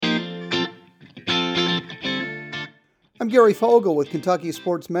I'm Gary Fogle with Kentucky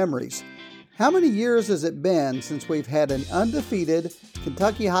Sports Memories. How many years has it been since we've had an undefeated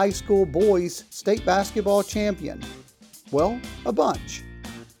Kentucky high school boys state basketball champion? Well, a bunch.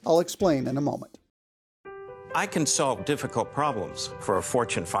 I'll explain in a moment. I can solve difficult problems for a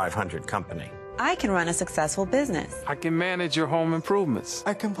Fortune 500 company. I can run a successful business. I can manage your home improvements.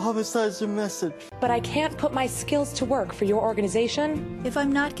 I can publicize your message. But I can't put my skills to work for your organization if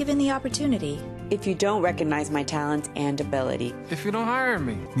I'm not given the opportunity. If you don't recognize my talents and ability. If you don't hire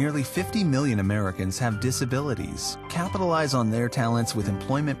me. Nearly 50 million Americans have disabilities. Capitalize on their talents with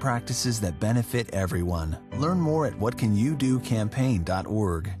employment practices that benefit everyone. Learn more at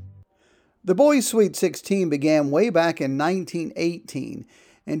whatcanyoudocampaign.org. The boys' Sweet 16 began way back in 1918.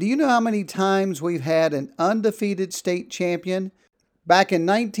 And do you know how many times we've had an undefeated state champion? Back in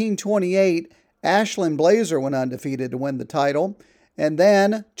 1928, Ashland Blazer went undefeated to win the title. And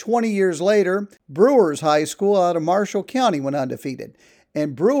then, 20 years later, Brewers High School out of Marshall County went undefeated.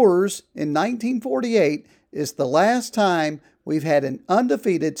 And Brewers, in 1948, is the last time we've had an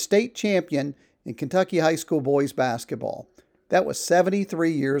undefeated state champion in Kentucky high school boys basketball. That was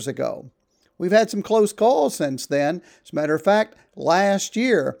 73 years ago. We've had some close calls since then. As a matter of fact, last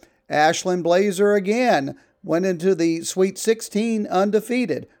year, Ashland Blazer again went into the Sweet 16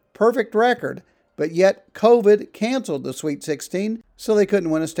 undefeated. Perfect record. But yet COVID canceled the Sweet 16, so they couldn't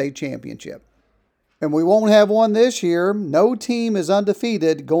win a state championship. And we won't have one this year. No team is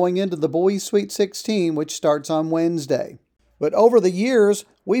undefeated going into the boys' Sweet 16, which starts on Wednesday. But over the years,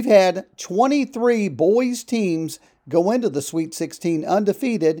 we've had 23 boys teams go into the Sweet 16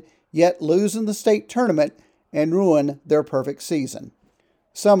 undefeated, yet lose in the state tournament and ruin their perfect season.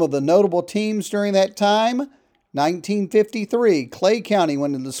 Some of the notable teams during that time: 1953, Clay County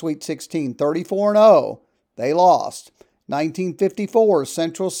went into the Sweet 16, 34-0. They lost. 1954,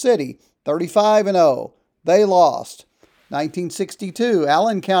 Central City, 35-0. They lost. 1962,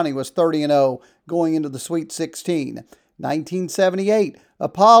 Allen County was 30-0 going into the Sweet 16. 1978,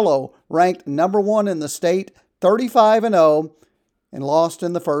 Apollo ranked number 1 in the state, 35-0, and lost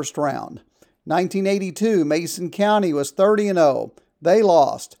in the first round. 1982, Mason County was 30-0. They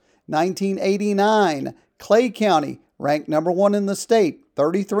lost. 1989, Clay County, ranked number 1 in the state,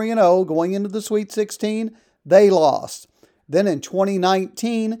 33-0 going into the Sweet 16. They lost. Then in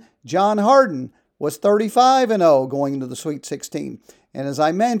 2019, John Hardin was 35-0 going into the Sweet 16. And as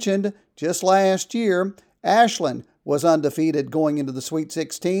I mentioned, just last year, Ashland was undefeated going into the Sweet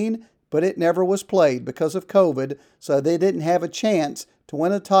 16, but it never was played because of COVID, so they didn't have a chance to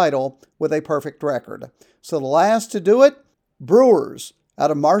win a title with a perfect record. So the last to do it, Brewers out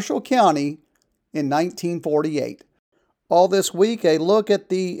of Marshall County, in 1948. All this week, a look at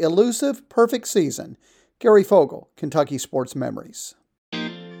the elusive perfect season. Gary Fogle, Kentucky Sports Memories.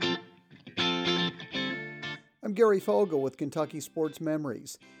 I'm Gary Fogle with Kentucky Sports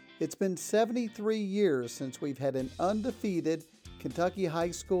Memories. It's been 73 years since we've had an undefeated Kentucky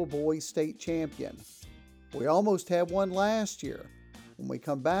high school boys state champion. We almost had one last year. When we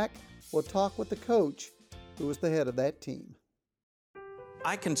come back, we'll talk with the coach who was the head of that team.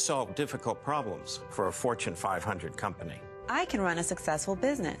 I can solve difficult problems for a Fortune 500 company. I can run a successful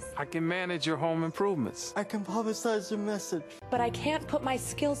business. I can manage your home improvements. I can publicize your message. but I can't put my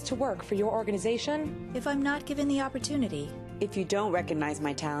skills to work for your organization if I'm not given the opportunity. If you don't recognize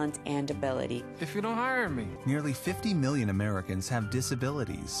my talents and ability. If you don't hire me. Nearly 50 million Americans have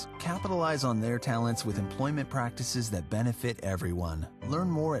disabilities. Capitalize on their talents with employment practices that benefit everyone.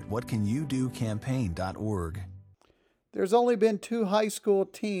 Learn more at whatcanyoudocampaign.org. There's only been 2 high school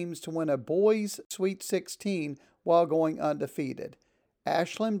teams to win a boys' Sweet 16 while going undefeated.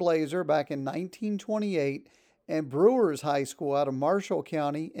 Ashland Blazer back in 1928 and Brewers High School out of Marshall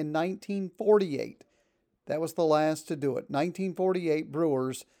County in 1948. That was the last to do it. 1948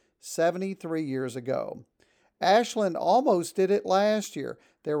 Brewers, 73 years ago. Ashland almost did it last year.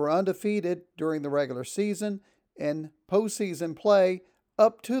 They were undefeated during the regular season and postseason play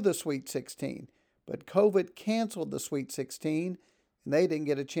up to the Sweet 16. But COVID canceled the Sweet 16, and they didn't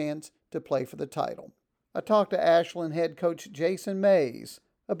get a chance to play for the title. I talked to Ashland head coach Jason Mays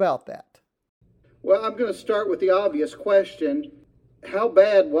about that. Well, I'm going to start with the obvious question. How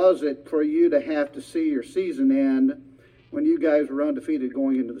bad was it for you to have to see your season end when you guys were undefeated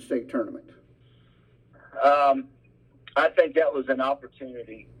going into the state tournament? I think that was an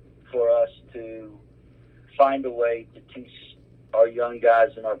opportunity for us to find a way to teach our young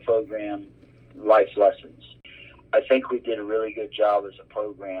guys in our program life lessons. I think we did a really good job as a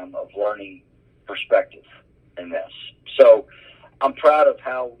program of learning perspective in this. So I'm proud of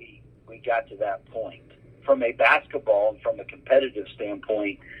how we got to that point. From a basketball and from a competitive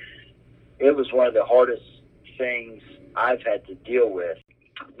standpoint, it was one of the hardest things I've had to deal with.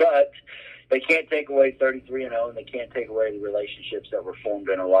 But they can't take away 33-0, and they can't take away the relationships that were formed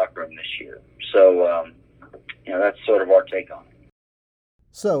in our locker room this year. So, that's sort of our take on it.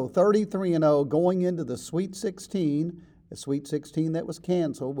 So 33-0 going into the Sweet 16, the Sweet 16 that was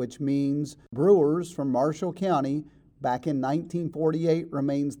canceled, which means Brewers from Marshall County back in 1948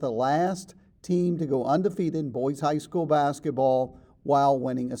 remains the last team to go undefeated in boys high school basketball while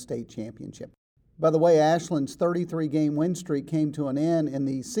winning a state championship. By the way, Ashland's 33-game win streak came to an end in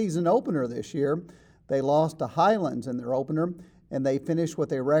the season opener this year. They lost to Highlands in their opener, and they finished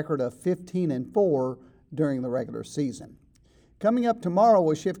with a record of 15-4 during the regular season. Coming up tomorrow,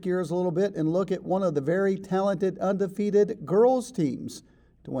 we'll shift gears a little bit and look at one of the very talented undefeated girls teams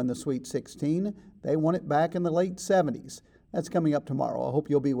to win the Sweet 16. They won it back in the late 70s. That's coming up tomorrow. I hope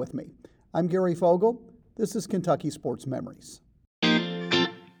you'll be with me. I'm Gary Fogle. This is Kentucky Sports Memories.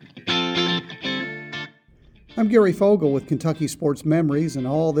 I'm Gary Fogle with Kentucky Sports Memories, and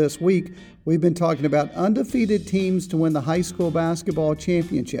all this week we've been talking about undefeated teams to win the high school basketball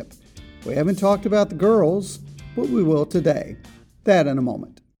championship. We haven't talked about the girls, but we will today. That in a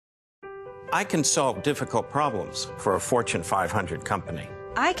moment. I can solve difficult problems for a Fortune 500 company.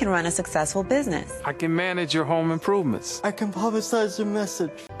 I can run a successful business. I can manage your home improvements. I can publicize your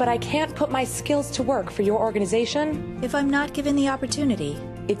message. But I can't put my skills to work for your organization if I'm not given the opportunity.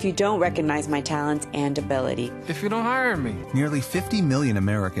 If you don't recognize my talents and ability. If you don't hire me. Nearly 50 million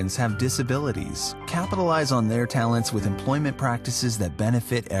Americans have disabilities. Capitalize on their talents with employment practices that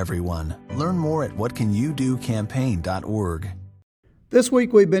benefit everyone. Learn more at whatcanyoudocampaign.org. This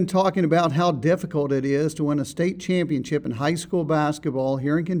week we've been talking about how difficult it is to win a state championship in high school basketball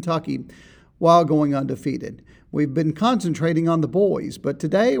here in Kentucky while going undefeated. We've been concentrating on the boys, but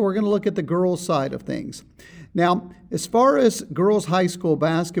today we're going to look at the girls' side of things. Now, as far as girls' high school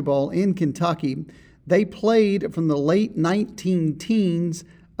basketball in Kentucky, they played from the late 19-teens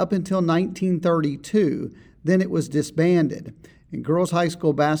up until 1932. Then it was disbanded. And girls' high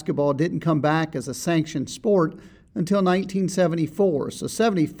school basketball didn't come back as a sanctioned sport until 1974. So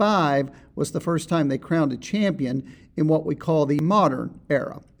 75 was the first time they crowned a champion in what we call the modern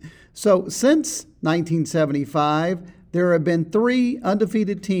era. So since 1975, there have been 3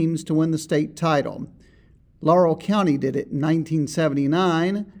 undefeated teams to win the state title. Laurel County did it in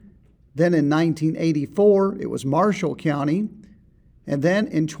 1979. Then in 1984, it was Marshall County. And then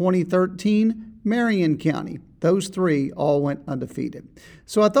in 2013, Marion County. Those 3 all went undefeated.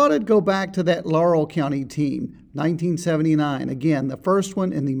 So I thought I'd go back to that Laurel County team, 1979. Again, the first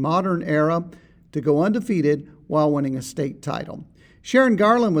one in the modern era to go undefeated while winning a state title. Sharon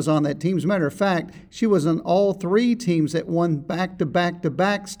Garland was on that team. As a matter of fact, she was on all 3 teams that won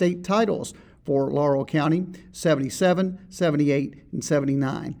back-to-back-to-back state titles for Laurel County, 77, 78, and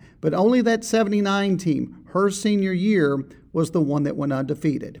 79. But only that 79 team, her senior year, was the one that went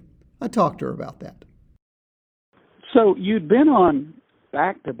undefeated. I talked to her about that. So you'd been on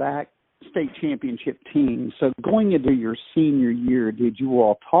back-to-back state championship teams. So going into your senior year, did you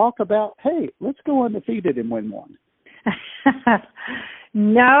all talk about, hey, let's go undefeated and win one?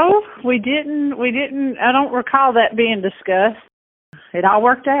 No, we didn't. I don't recall that being discussed. It all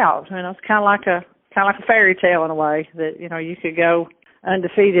worked out. It's kind of like a fairy tale in a way that you could go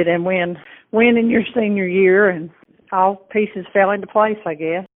undefeated and win in your senior year, and all pieces fell into place, I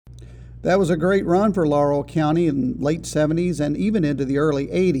guess. That was a great run for Laurel County in the late 70s and even into the early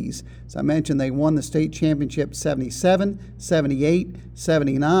 80s. As I mentioned, they won the state championship 77, 78,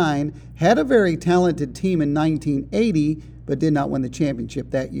 79, had a very talented team in 1980, but did not win the championship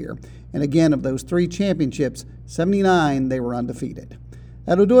that year. And again, of those 3 championships, 79, they were undefeated.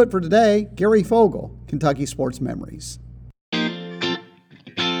 That'll do it for today. Gary Fogle, Kentucky Sports Memories.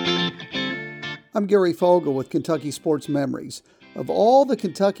 I'm Gary Fogle with Kentucky Sports Memories. Of all the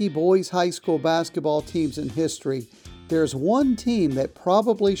Kentucky boys high school basketball teams in history, there's one team that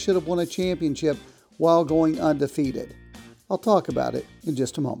probably should have won a championship while going undefeated. I'll talk about it in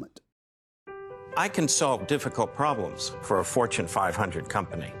just a moment. I can solve difficult problems for a Fortune 500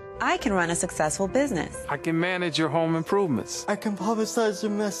 company. I can run a successful business. I can manage your home improvements. I can publicize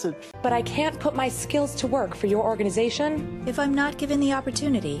your message. But I can't put my skills to work for your organization if I'm not given the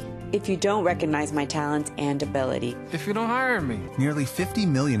opportunity. If you don't recognize my talents and ability. If you don't hire me. Nearly 50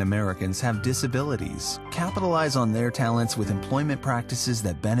 million Americans have disabilities. Capitalize on their talents with employment practices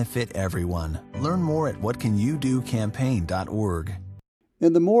that benefit everyone. Learn more at whatcanyoudocampaign.org.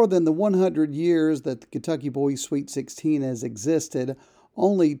 In the more than the 100 years that the Kentucky Boys Sweet 16 has existed,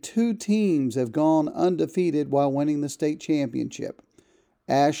 only 2 teams have gone undefeated while winning the state championship.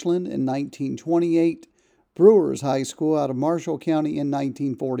 Ashland in 1928, Brewers High School out of Marshall County in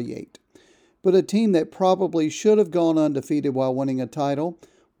 1948. But a team that probably should have gone undefeated while winning a title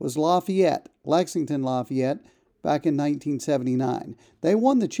was Lafayette, Lexington Lafayette, back in 1979. They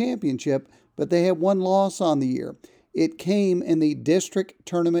won the championship, but they had one loss on the year. It came in the District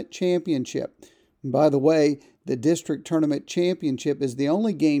Tournament Championship. And by the way, the District Tournament Championship is the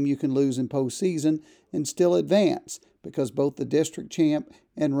only game you can lose in postseason and still advance, because both the district champ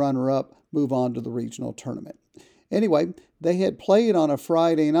and runner-up move on to the regional tournament. Anyway, they had played on a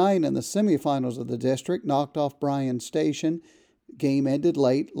Friday night in the semifinals of the district, knocked off Bryan Station. Game ended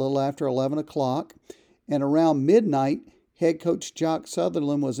late, a little after 11 o'clock. And around midnight, head coach Jock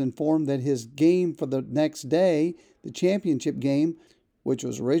Sutherland was informed that his game for the next day, the championship game, which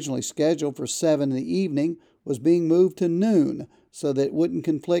was originally scheduled for 7 in the evening, was being moved to noon so that it wouldn't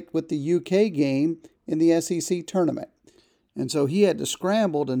conflict with the UK game in the SEC tournament. And so he had to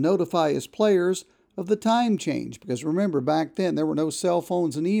scramble to notify his players of the time change, because remember, back then there were no cell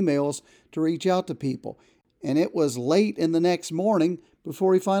phones and emails to reach out to people. And it was late in the next morning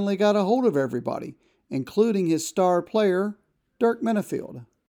before he finally got a hold of everybody, including his star player, Dirk Minifield.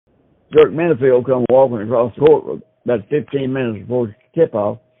 Dirk Minifield come walking across the court about 15 minutes before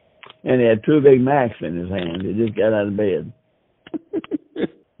tip-off, and he had 2 Big Macs in his hand. He just got out of bed.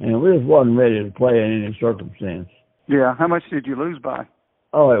 And we just wasn't ready to play in any circumstance. Yeah, how much did you lose by?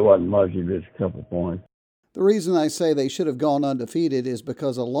 Oh, it wasn't much, it was just a couple points. The reason I say they should have gone undefeated is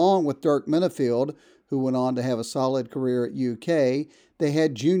because along with Dirk Minifield, who went on to have a solid career at UK, they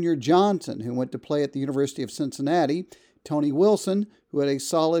had Junior Johnson, who went to play at the University of Cincinnati, Tony Wilson, who had a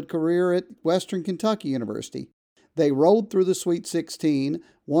solid career at Western Kentucky University. They rolled through the Sweet 16,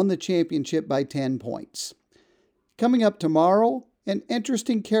 won the championship by 10 points. Coming up tomorrow, an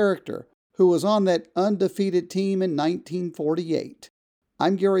interesting character who was on that undefeated team in 1948.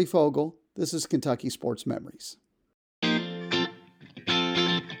 I'm Gary Fogle. This is Kentucky Sports Memories.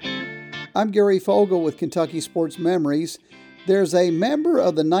 I'm Gary Fogle with Kentucky Sports Memories. There's a member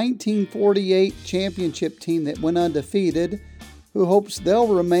of the 1948 championship team that went undefeated who hopes they'll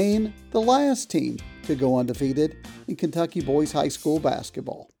remain the last team to go undefeated in Kentucky boys high school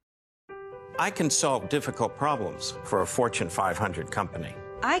basketball. I can solve difficult problems for a Fortune 500 company.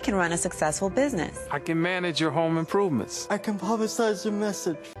 I can run a successful business. I can manage your home improvements. I can publicize your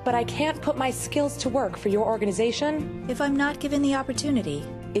message. But I can't put my skills to work for your organization if I'm not given the opportunity.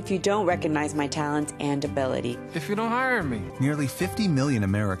 If you don't recognize my talents and ability. If you don't hire me. Nearly 50 million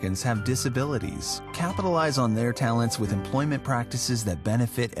Americans have disabilities. Capitalize on their talents with employment practices that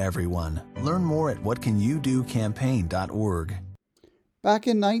benefit everyone. Learn more at whatcanyoudocampaign.org. Back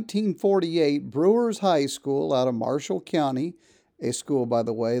in 1948, Brewers High School out of Marshall County, a school, by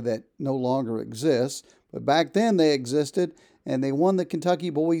the way, that no longer exists, but back then they existed, and they won the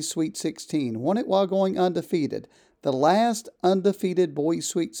Kentucky Boys Sweet 16, won it while going undefeated, the last undefeated Boys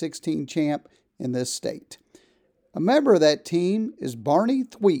Sweet 16 champ in this state. A member of that team is Barney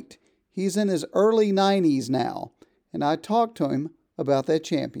Thweet. He's in his early 90s now, and I talked to him about that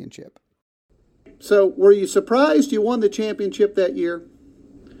championship. So, were you surprised you won the championship that year?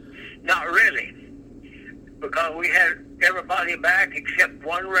 Not really, because we had everybody back except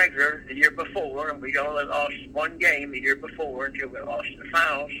one regular the year before, and we only lost one game the year before until we lost the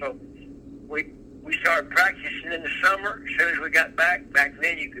final. So we started practicing in the summer. As soon as we got back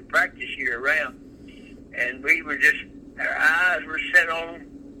then you could practice year-round. And we were just, our eyes were set on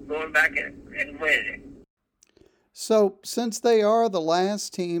going back and winning it. So, since they are the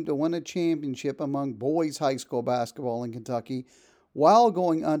last team to win a championship among boys high school basketball in Kentucky while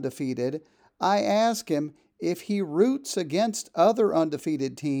going undefeated, I asked him if he roots against other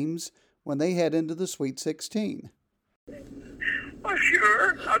undefeated teams when they head into the Sweet 16. Well,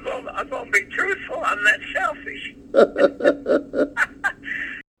 sure. I'm going to be truthful. I'm that selfish.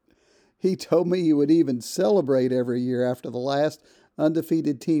 He told me he would even celebrate every year after the last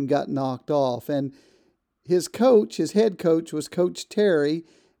undefeated team got knocked off. And his coach, his head coach, was Coach Terry.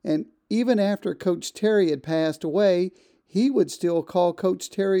 And even after Coach Terry had passed away, he would still call Coach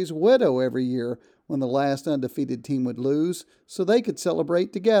Terry's widow every year when the last undefeated team would lose, so they could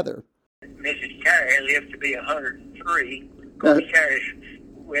celebrate together. Mrs. Terry lived to be 103. Coach Terry's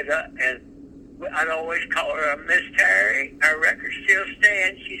widow, and I'd always call her Miss Terry. Our record still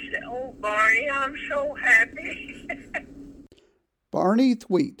stands. She said, "Oh, Barney, I'm so happy." Barney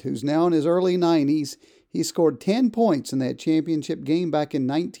Thweet, who's now in his early 90s, he scored 10 points in that championship game back in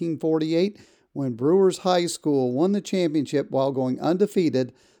 1948 when Brewers High School won the championship while going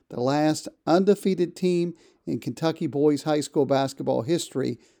undefeated, the last undefeated team in Kentucky boys high school basketball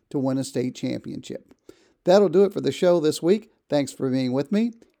history to win a state championship. That'll do it for the show this week. Thanks for being with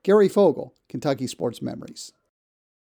me. Gary Fogle, Kentucky Sports Memories.